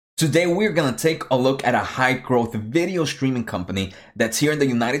Today, we're going to take a look at a high growth video streaming company that's here in the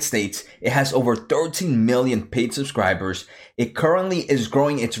United States. It has over 13 million paid subscribers. It currently is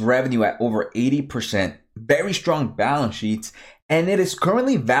growing its revenue at over 80%, very strong balance sheets, and it is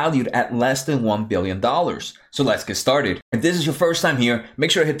currently valued at less than $1 billion. So let's get started. If this is your first time here, make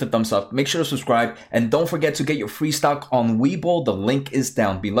sure to hit the thumbs up, make sure to subscribe, and don't forget to get your free stock on Webull. The link is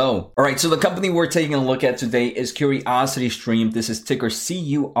down below. All right, so the company we're taking a look at today is CuriosityStream. This is ticker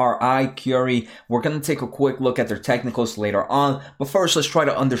CURI, Curie. We're going to take a quick look at their technicals later on, but first let's try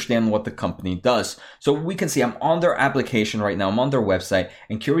to understand what the company does. So we can see I'm on their application right now, I'm on their website,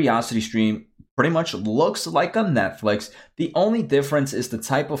 and CuriosityStream pretty much looks like a Netflix. The only difference is the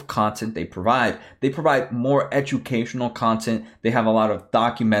type of content they provide. They provide more educational content. They have a lot of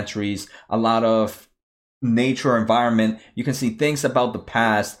documentaries, a lot of nature, environment. You can see things about the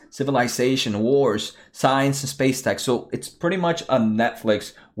past, civilization, wars, science, and space tech. So it's pretty much a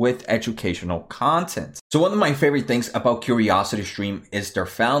Netflix with educational content. So one of my favorite things about CuriosityStream is their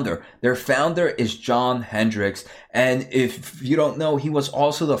founder. Their founder is John Hendricks. And if you don't know, he was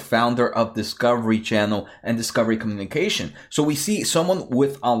also the founder of Discovery Channel and Discovery Communication. So we see someone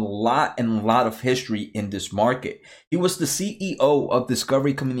with a lot of history in this market. He was the CEO of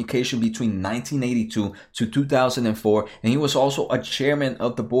Discovery Communication between 1982 to 2004. And he was also a chairman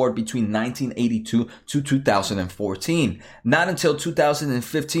of the board between 1982 to 2014. Not until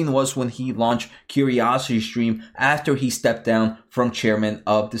 2015 was when he launched CuriosityStream after he stepped down from chairman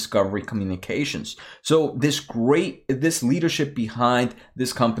of Discovery Communications. So this leadership behind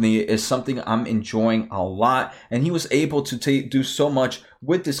this company is something I'm enjoying a lot. And he was able to do so much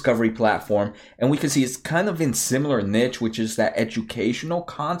with Discovery platform. And we can see it's kind of in similar niche, which is that educational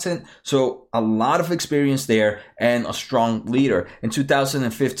content. So a lot of experience there and a strong leader. In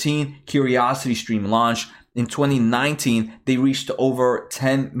 2015, CuriosityStream launched. In 2019, they reached over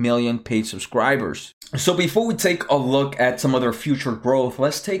 10 million paid subscribers. So before we take a look at some of their future growth,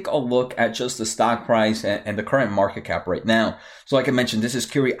 let's take a look at just the stock price and the current market cap right now. So like I mentioned, this is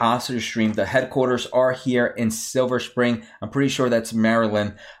CuriosityStream. The headquarters are here in Silver Spring. I'm pretty sure that's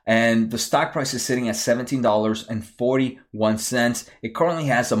Maryland. And the stock price is sitting at $17.41. It currently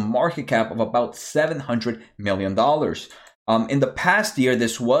has a market cap of about $700 million. In the past year,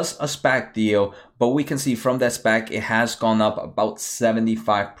 this was a SPAC deal, but we can see from that SPAC, it has gone up about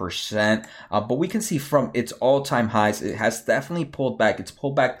 75%. But we can see from its all-time highs, it has definitely pulled back. It's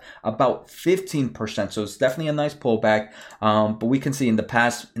pulled back about 15%. So it's definitely a nice pullback. But we can see in the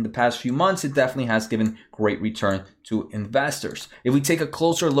past few months, it definitely has given great return to investors. If we take a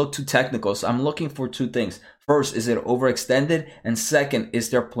closer look to technicals, I'm looking for two things. First, is it overextended? And second, is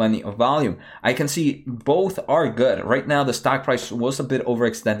there plenty of volume? I can see both are good. Right now, the stock price was a bit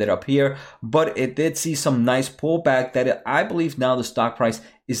overextended up here, but it did see some nice pullback that I believe now the stock price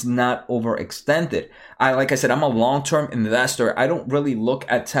is not overextended. Like I said, I'm a long-term investor. I don't really look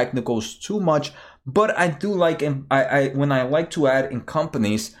at technicals too much, but I do like, when I like to add in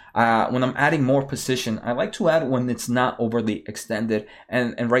companies, when I'm adding more position, I like to add when it's not overly extended.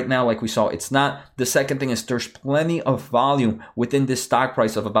 And right now, like we saw, it's not. The second thing is there's plenty of volume within this stock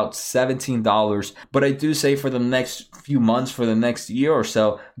price of about $17. But I do say for the next few months, for the next year or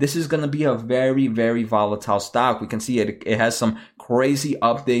so, this is going to be a very, very volatile stock. We can see it has some crazy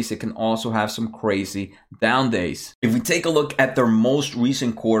up days. It can also have some crazy down days. If we take a look at their most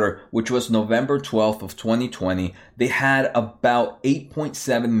recent quarter, which was November 12th of 2020, they had about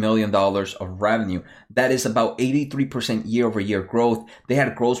 $8.7 million of revenue. That is about 83% year-over-year growth. They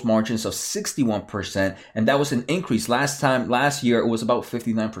had gross margins of 61%, and that was an increase. Last year, it was about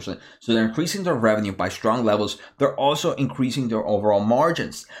 59%. So they're increasing their revenue by strong levels. They're also increasing their overall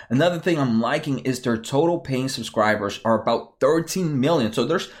margins. Another thing I'm liking is their total paying subscribers are about 13 million. So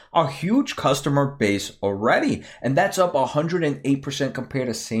there's a huge customer base already, and that's up 108% compared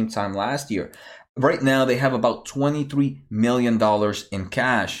to the same time last year. Right now, they have about $23 million in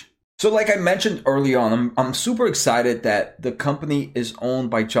cash. So like I mentioned early on, I'm super excited that the company is owned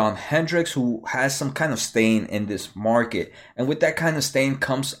by John Hendricks, who has some kind of staying in this market. And with that kind of staying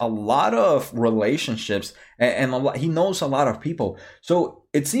comes a lot of relationships and he knows a lot of people. So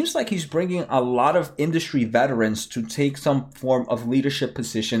it seems like he's bringing a lot of industry veterans to take some form of leadership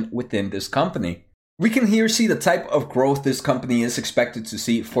position within this company. We can here see the type of growth this company is expected to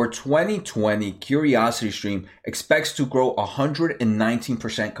see. For 2020, CuriosityStream expects to grow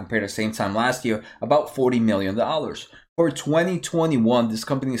 119% compared to the same time last year, about $40 million. For 2021, this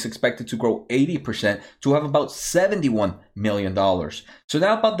company is expected to grow 80% to have about $71 million. So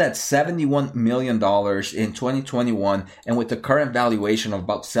now about that $71 million in 2021, and with the current valuation of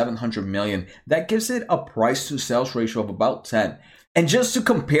about $700 million, that gives it a price to sales ratio of about 10. And just to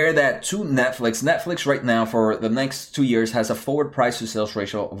compare that to Netflix, Netflix right now for the next 2 years has a forward price to sales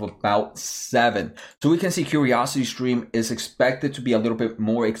ratio of about 7. So we can see CuriosityStream is expected to be a little bit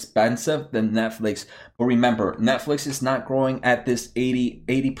more expensive than Netflix. But remember, Netflix is not growing at this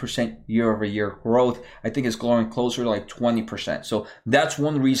 80% year over year growth. I think it's growing closer to like 20%. So that's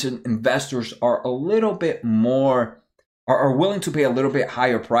one reason investors are a little bit more, are willing to pay a little bit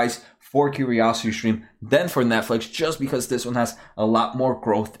higher price for CuriosityStream than for Netflix, just because this one has a lot more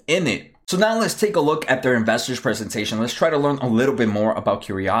growth in it. So now let's take a look at their investors presentation. Let's try to learn a little bit more about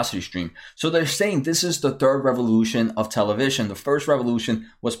CuriosityStream. So they're saying this is the third revolution of television. The first revolution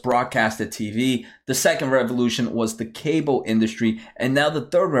was broadcasted TV. The second revolution was the cable industry. And now the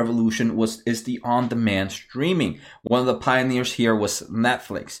third revolution is the on-demand streaming. One of the pioneers here was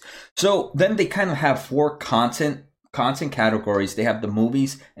Netflix. So then they kind of have 4 content categories. They have the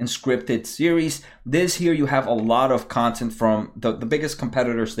movies and scripted series. This here, you have a lot of content from the biggest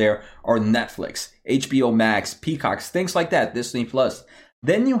competitors there are Netflix, HBO Max, Peacocks, things like that, Disney Plus.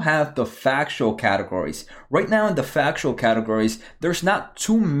 Then you have the factual categories. Right now in the factual categories, there's not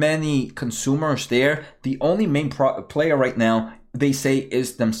too many consumers there. The only main player right now, they say,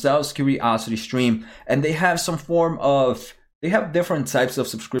 is themselves, CuriosityStream, and they have some form of They have different types of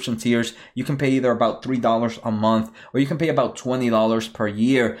subscription tiers. You can pay either about $3 a month or you can pay about $20 per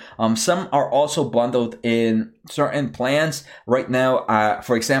year. Some are also bundled in certain plans. Right now,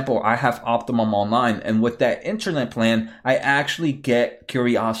 for example, I have Optimum Online, and with that internet plan, I actually get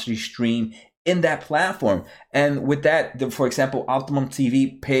CuriosityStream in that platform. And with that, for example, Optimum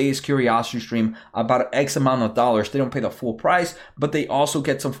TV pays CuriosityStream about X amount of dollars. They don't pay the full price, but they also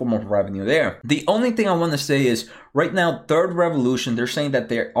get some form of revenue there. The only thing I want to say is right now, Third Revolution, they're saying that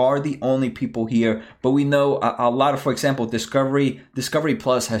they are the only people here, but we know a lot of, for example, Discovery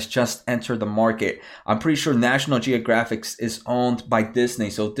Plus has just entered the market. I'm pretty sure National Geographic is owned by Disney,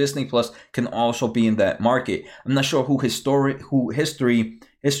 so Disney Plus can also be in that market. I'm not sure who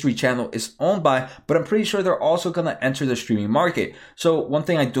History Channel is owned by, but I'm pretty sure they're also going to enter the streaming market. So one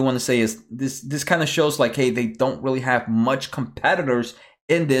thing I do want to say is this kind of shows like, hey, they don't really have much competitors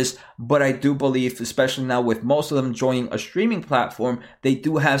in this, but I do believe, especially now with most of them joining a streaming platform, they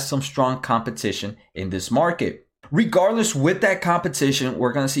do have some strong competition in this market. Regardless, with that competition,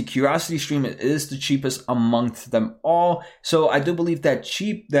 we're going to see CuriosityStream is the cheapest amongst them all. So I do believe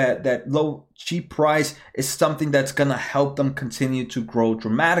that low price is something that's going to help them continue to grow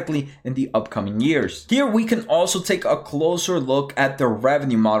dramatically in the upcoming years. Here we can also take a closer look at their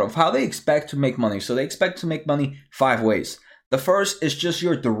revenue model of how they expect to make money. So they expect to make money 5 ways. The first is just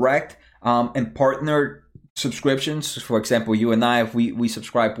your direct and partner subscriptions. For example, you and I, if we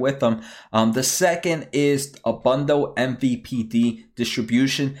subscribe with them. The second is a bundle MVPD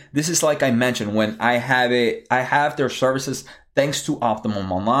distribution. This is like I mentioned, when I have their services thanks to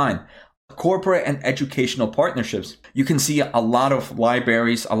Optimum Online. Corporate and educational partnerships. You can see a lot of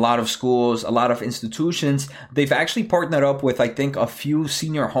libraries, a lot of schools, a lot of institutions. They've actually partnered up with, I think, a few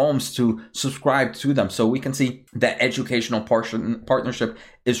senior homes to subscribe to them. So we can see that educational partnership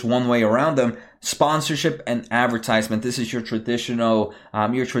is one way around them. Sponsorship and advertisement. This is your traditional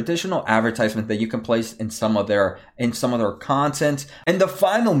advertisement that you can place in some of their content. And the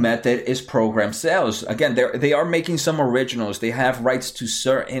final method is program sales. Again, they are making some originals. They have rights to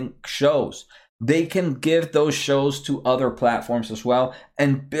certain shows. They can give those shows to other platforms as well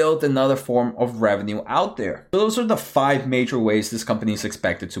and build another form of revenue out there. So those are the 5 major ways this company is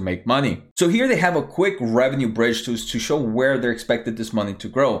expected to make money. So here they have a quick revenue bridge to show where they're expected this money to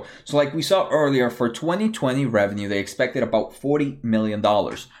grow. So like we saw earlier, for 2020 revenue, they expected about $40 million.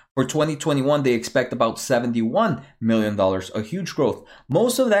 For 2021, they expect about $71 million, a huge growth.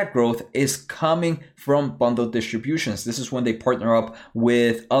 Most of that growth is coming from bundled distributions. This is when they partner up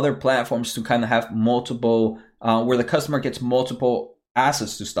with other platforms to kind of have multiple, where the customer gets multiple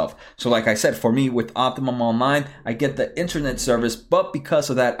access to stuff. So like I said, for me with Optimum Online, I get the internet service, but because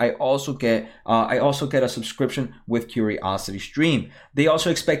of that, I also get a subscription with CuriosityStream. They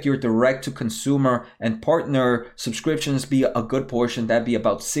also expect your direct to consumer and partner subscriptions be a good portion. That'd be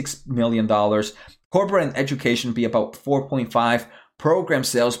about $6 million. Corporate and education be about 4.5. Program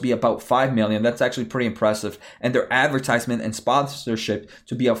sales be about $5 million. That's actually pretty impressive. And their advertisement and sponsorship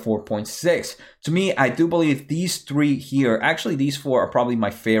to be at 4.6. To me, I do believe these 3 here, actually these 4 are probably my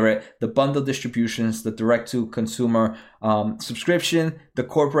favorite. The bundle distributions, the direct to consumer subscription, the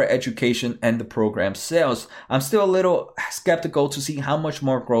corporate education, and the program sales. I'm still a little skeptical to see how much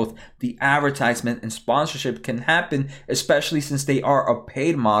more growth the advertisement and sponsorship can happen, especially since they are a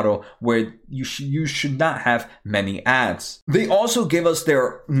paid model where you should not have many ads. They also give us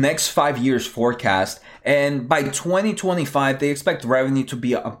their next 5 years forecast. And by 2025, they expect revenue to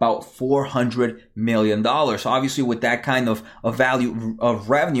be about $400 million. Obviously, with that kind of value of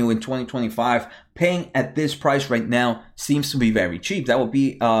revenue in 2025, paying at this price right now seems to be very cheap. That would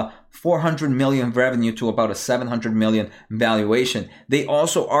be 400 million revenue to about a 700 million valuation. They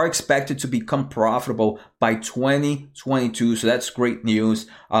also are expected to become profitable by 2022. So that's great news.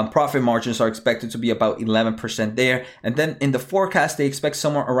 Profit margins are expected to be about 11% there. And then in the forecast, they expect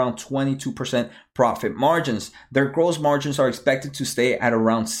somewhere around 22% profit margins. Their gross margins are expected to stay at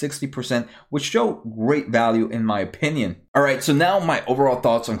around 60%, which show great value in my opinion. All right, so now my overall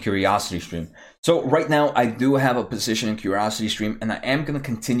thoughts on CuriosityStream. So right now I do have a position in CuriosityStream, and I am going to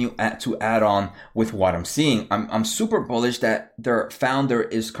continue to add on with what I'm seeing. I'm super bullish that their founder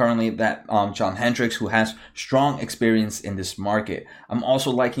is currently that John Hendricks, who has strong experience in this market. I'm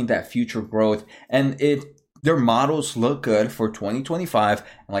also liking that future growth, and their models look good for 2025. And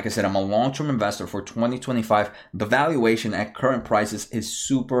like I said, I'm a long-term investor for 2025. The valuation at current prices is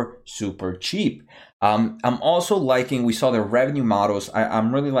super, super cheap. I'm also liking, we saw their revenue models.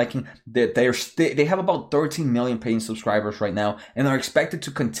 I'm really liking that they have about 13 million paying subscribers right now and are expected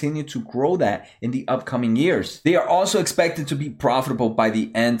to continue to grow that in the upcoming years. They are also expected to be profitable by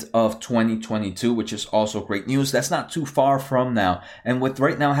the end of 2022, which is also great news. That's not too far from now. And with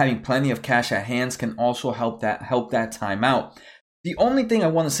right now having plenty of cash at hands can also help that time out. The only thing I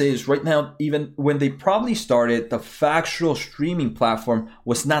want to say is right now, even when they probably started, the factual streaming platform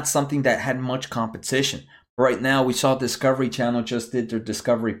was not something that had much competition. Right now, we saw Discovery Channel just did their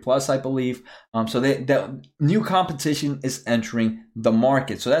Discovery Plus, I believe. So the new competition is entering the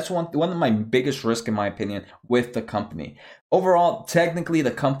market. So that's one of my biggest risks, in my opinion, with the company. Overall, technically,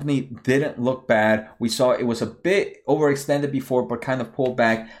 the company didn't look bad. We saw it was a bit overextended before, but kind of pulled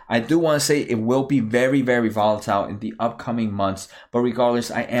back. I do want to say it will be very, very volatile in the upcoming months. But regardless,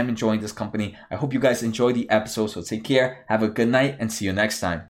 I am enjoying this company. I hope you guys enjoy the episode. So take care, have a good night, and see you next time.